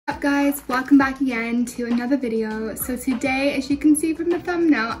guys, welcome back again to another video. So today, as you can see from the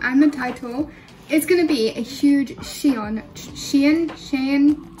thumbnail and the title, it's gonna be a huge SHEIN,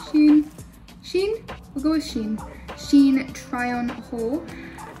 we'll go with SHEIN try on haul.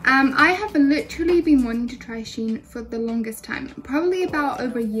 I have literally been wanting to try SHEIN for the longest time, probably about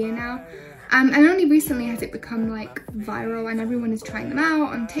over a year now. And only recently has it become like viral and everyone is trying them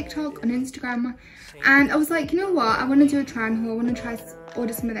out on TikTok, on Instagram. And I was like, you know what, I want to do a try on haul. I want to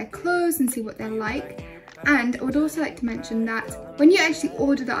order some of their clothes and see what they're like. And I would also like to mention that when you actually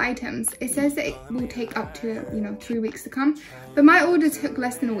order the items, it says that it will take up to, 3 weeks to come. But my order took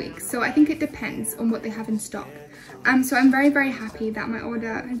less than a week. So I think it depends on what they have in stock. So I'm very, very happy that my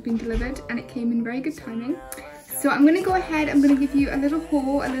order has been delivered and it came in very good timing. So I'm going to go ahead, I'm going to give you a little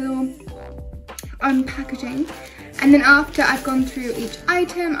haul, a little unpackaging, and then after I've gone through each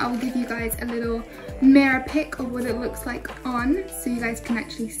item, I will give you guys a little mirror pic of what it looks like on, so you guys can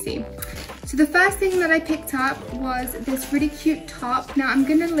actually see. So the first thing that I picked up was this really cute top. Now I'm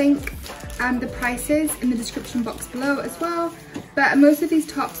gonna link the prices in the description box below as well, but most of these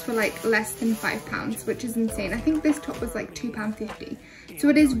tops were like less than £5, which is insane. I think this top was like £2.50, so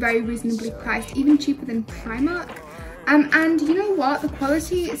it is very reasonably priced, even cheaper than Primark. And you know what, the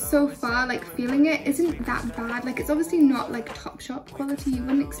quality so far, like feeling it, isn't that bad. Like, it's obviously not like Topshop quality, you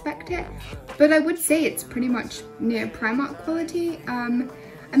wouldn't expect it, but I would say it's pretty much near Primark quality.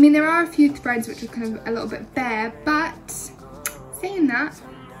 I mean, there are a few threads which are kind of a little bit bare, but saying that,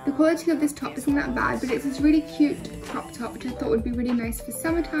 the quality of this top isn't that bad. But it's this really cute crop top which I thought would be really nice for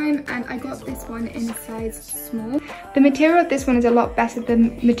summertime, and I got this one in a size small. The material of this one is a lot better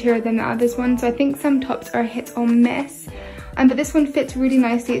than material than the others one, so I think some tops are a hit or miss. But this one fits really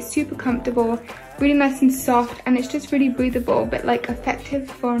nicely. It's super comfortable, really nice and soft, and it's just really breathable but like effective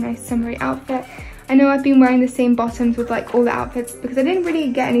for a nice summery outfit. I know I've been wearing the same bottoms with like all the outfits because I didn't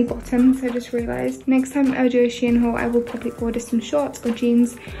really get any bottoms. I just realised next time I do a SHEIN haul, I will probably order some shorts or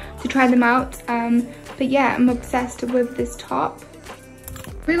jeans to try them out. But yeah, I'm obsessed with this top.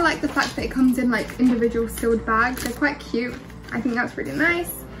 I really like the fact that it comes in like individual sealed bags. They're quite cute. I think that's really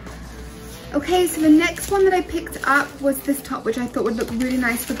nice. Okay, so the next one that I picked up was this top, which I thought would look really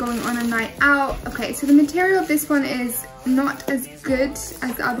nice for going on a night out. Okay, so the material of this one is not as good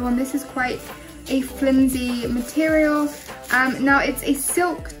as the other one. This is quite a flimsy material. Now it's a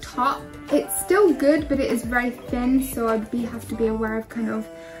silk top. It's still good, but it is very thin, so I'd have to be aware of kind of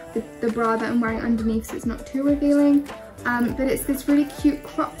the bra that I'm wearing underneath, so it's not too revealing. But it's this really cute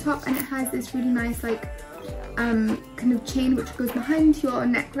crop top, and it has this really nice like kind of chain which goes behind your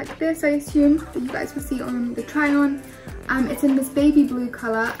neck like this, I assume, that you guys will see on the try on. It's in this baby blue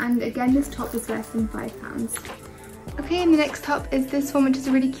colour, and again this top is less than £5. Okay, and the next top is this one, which is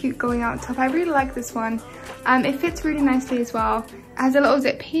a really cute going out top. I really like this one. It fits really nicely as well. It has a little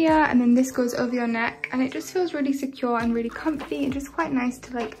zip here, and then this goes over your neck, and it just feels really secure and really comfy and just quite nice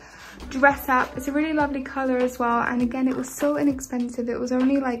to like dress up. It's a really lovely colour as well, and again it was so inexpensive. It was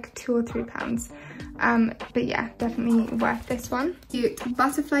only like £2 or £3. But yeah, definitely worth this one. Cute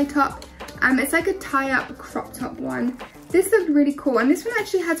butterfly top. It's like a tie-up crop top one. This looked really cool, and this one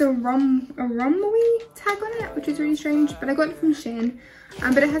actually has a Romwe tag on it, which is really strange, but I got it from SHEIN.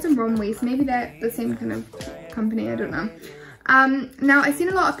 But it has a Romwe, so maybe they're the same kind of company, I don't know. Now I've seen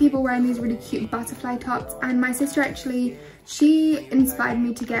a lot of people wearing these really cute butterfly tops, and my sister actually, she inspired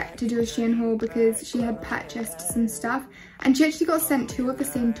me to do a SHEIN haul because she had purchased some stuff, and she actually got sent 2 of the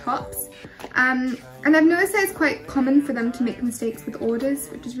same tops. And I've noticed that it's quite common for them to make mistakes with orders,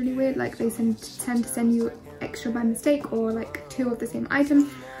 which is really weird. Like, they tend to send you extra by mistake, or like 2 of the same item,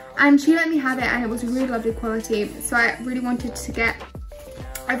 and she let me have it, and it was really lovely quality. So I really wanted to get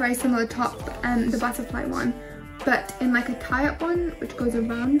a very similar top, the butterfly one, but in like a tie-up one which goes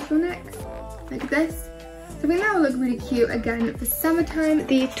around your neck like this. So I think that will look really cute again for summertime.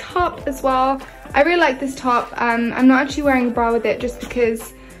 The top as well, I really like this top. I'm not actually wearing a bra with it just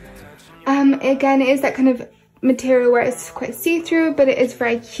because again it is that kind of material where it's quite see-through, but it is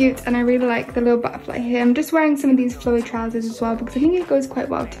very cute, and I really like the little butterfly here. I'm just wearing some of these flowy trousers as well because I think it goes quite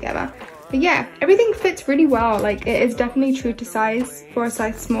well together. But yeah, everything fits really well. Like, it is definitely true to size for a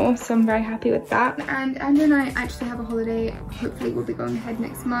size small, so I'm very happy with that. And Andrew and I actually have a holiday. Hopefully we'll be going ahead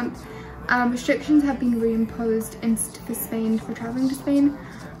next month. Restrictions have been reimposed for Spain, for traveling to Spain.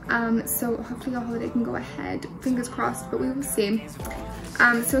 So hopefully our holiday can go ahead. Fingers crossed, but we will see.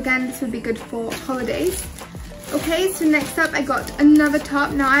 So again, this would be good for holidays. Okay, so next up I got another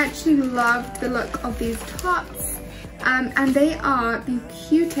top. Now I actually love the look of these tops, and they are the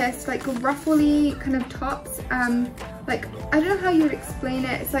cutest like ruffly kind of tops. Like, I don't know how you would explain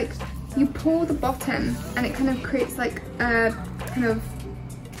it. It's like you pull the bottom and it kind of creates like a kind of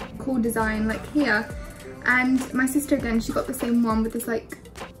cool design like here. And my sister again, she got the same one with this like,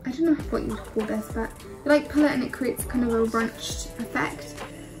 I don't know what you'd call this, but you like pull it and it creates kind of a runched effect.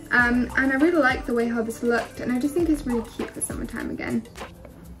 And I really like the way how this looked, and I just think it's really cute for summertime again.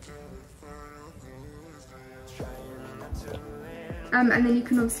 And then you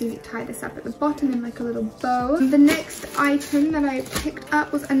can obviously tie this up at the bottom in like a little bow. The next item that I picked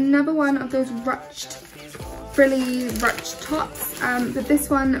up was another one of those frilly ruched tops, but this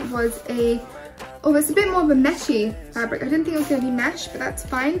one was it's a bit more of a meshy fabric. I didn't think it was going to be mesh, but that's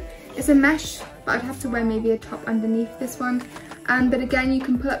fine. It's a mesh, but I'd have to wear maybe a top underneath this one. But again, you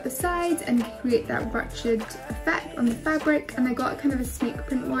can pull up the sides and create that ruched effect on the fabric, and I got kind of a snake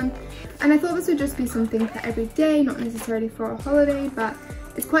print one. And I thought this would just be something for every day, not necessarily for a holiday, but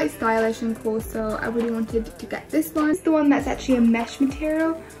it's quite stylish and cool, so I really wanted to get this one. It's the one that's actually a mesh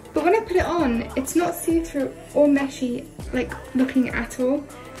material, but when I put it on, it's not see-through or meshy, like looking at all.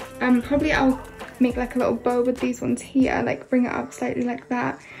 Probably I'll make like a little bow with these ones here, like bring it up slightly like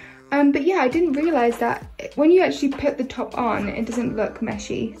that. But yeah, I didn't realise that when you actually put the top on, it doesn't look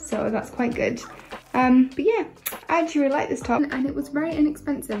meshy, so that's quite good. But yeah, I actually really like this top, and it was very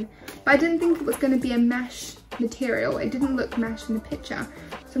inexpensive, but I didn't think it was going to be a mesh material. It didn't look mesh in the picture,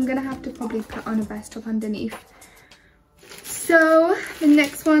 so I'm going to have to probably put on a vest top underneath. So the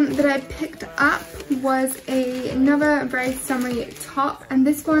next one that I picked up was another very summery top, and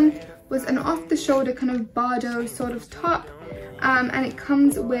this one was an off-the-shoulder kind of bardo sort of top. And it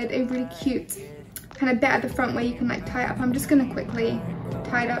comes with a really cute kind of bit at the front where you can like tie it up. I'm just going to quickly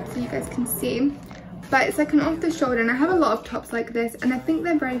tie it up so you guys can see. But it's like an off the shoulder, and I have a lot of tops like this, and I think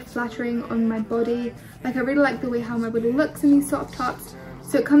they're very flattering on my body. Like I really like the way how my body looks in these sort of tops.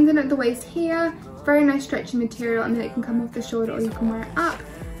 So it comes in at the waist here, very nice stretchy material, and then it can come off the shoulder or you can wear it up.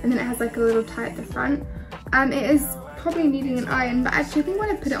 And then it has like a little tie at the front. It is probably needing an iron, but actually I think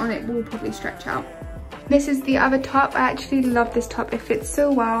when I put it on, it will probably stretch out. This is the other top. I actually love this top. It fits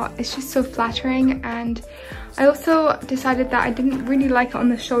so well. It's just so flattering, and I also decided that I didn't really like it on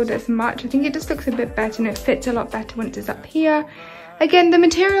the shoulder as much. I think it just looks a bit better, and it fits a lot better when it's up here. Again, the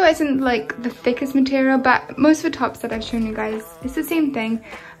material isn't like the thickest material, but most of the tops that I've shown you guys, it's the same thing.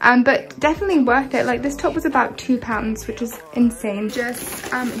 But definitely worth it. Like this top was about £2, which is insane.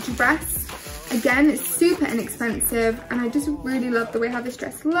 Just dress. Again, it's super inexpensive, and I just really love the way how this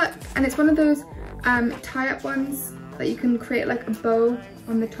dress looks. And it's one of those tie-up ones that you can create like a bow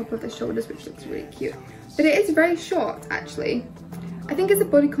on the top of the shoulders, which looks really cute. But it is very short, actually. I think it's a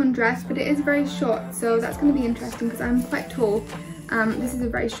bodycon dress, but it is very short, so that's going to be interesting because I'm quite tall. This is a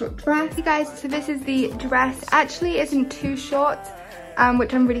very short dress. Hey guys, so this is the dress. Actually, it isn't too short,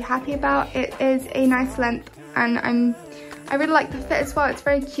 which I'm really happy about. It is a nice length, and I really like the fit as well. It's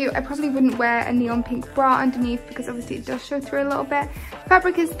very cute. I probably wouldn't wear a neon pink bra underneath because obviously it does show through a little bit.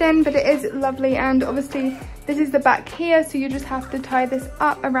 Fabric is thin, but it is lovely, and obviously this is the back here, so you just have to tie this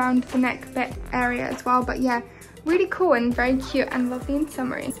up around the neck bit area as well. But yeah, really cool and very cute and lovely in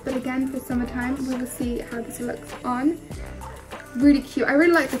summery. But again, for summertime, we will see how this looks on. Really cute. I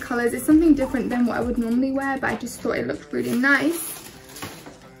really like the colours. It's something different than what I would normally wear, but I just thought it looked really nice.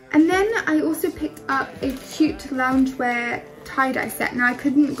 And then I also picked up a cute loungewear tie-dye set. Now I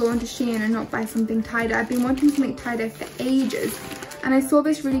couldn't go onto SHEIN and not buy something tie-dye. I've been wanting something tie-dye for ages, and I saw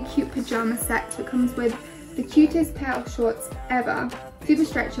this really cute pyjama set. So it comes with the cutest pair of shorts ever, super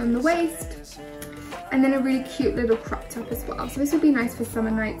stretchy on the waist, and then a really cute little crop top as well. So this would be nice for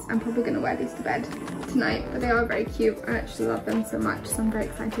summer nights. I'm probably going to wear these to bed tonight, but they are very cute. I actually love them so much, so I'm very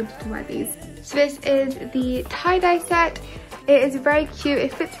excited to wear these. So this is the tie-dye set. It is very cute.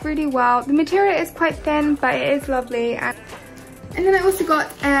 It fits really well. The material is quite thin, but it is lovely. And then I also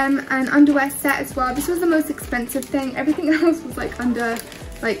got an underwear set as well. This was the most expensive thing. Everything else was like under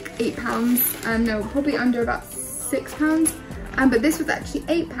like £8. No, probably under about £6. But this was actually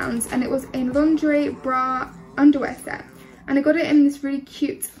 £8, and it was a lingerie bra underwear set. And I got it in this really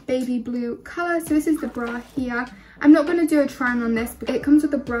cute baby blue colour. So this is the bra here. I'm not going to do a try on this, but it comes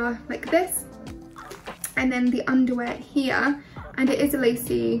with a bra like this, and then the underwear here, and it is a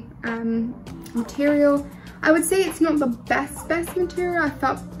lacy material. I would say it's not the best material. I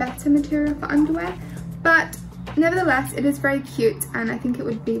felt better material for underwear, but nevertheless it is very cute, and I think it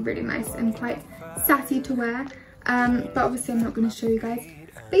would be really nice and quite sassy to wear. But obviously I'm not going to show you guys.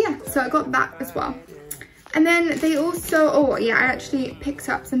 But yeah, so I got that as well. And then they also, oh yeah, I actually picked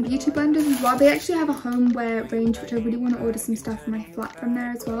up some beauty blenders as well. They actually have a homeware range, which I really want to order some stuff for my flat from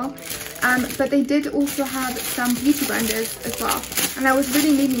there as well. But they did also have some beauty blenders as well, and I was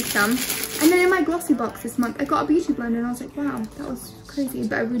really needing some. And then in my glossy box this month, I got a beauty blender, and I was like, wow, that was crazy,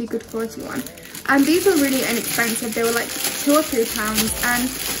 but a really good quality one. And these were really inexpensive. They were like £2 or £3, and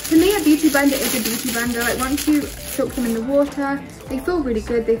to me a beauty blender is a beauty blender. Like once you soak them in the water, they feel really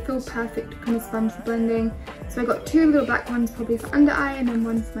good, they feel perfect kind of sponge for blending. So I got 2 little black ones probably for under eye and then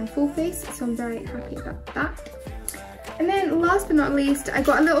one for my full face, so I'm very happy about that. And then last but not least, I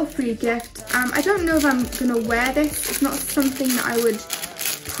got a little free gift. I don't know if I'm gonna wear this. It's not something that I would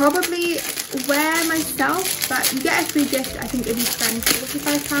probably wear myself, but you get a free gift, I think if you spend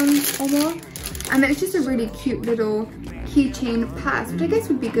 £45 or more. And it's just a really cute little keychain purse, which I guess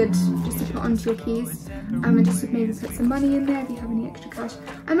would be good just to put onto your keys. And just to maybe put some money in there if you have any extra cash.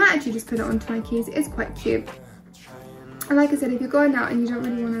 I might actually just put it onto my keys. It is quite cute. And like I said, if you're going out and you don't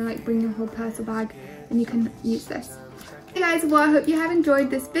really want to like bring your whole purse or bag, then you can use this. Hey guys, well I hope you have enjoyed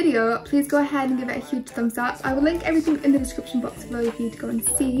this video. Please go ahead and give it a huge thumbs up. I will link everything in the description box below for you to go and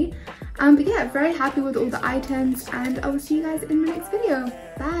see. But yeah, very happy with all the items, and I will see you guys in my next video.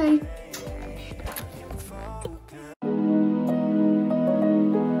 Bye!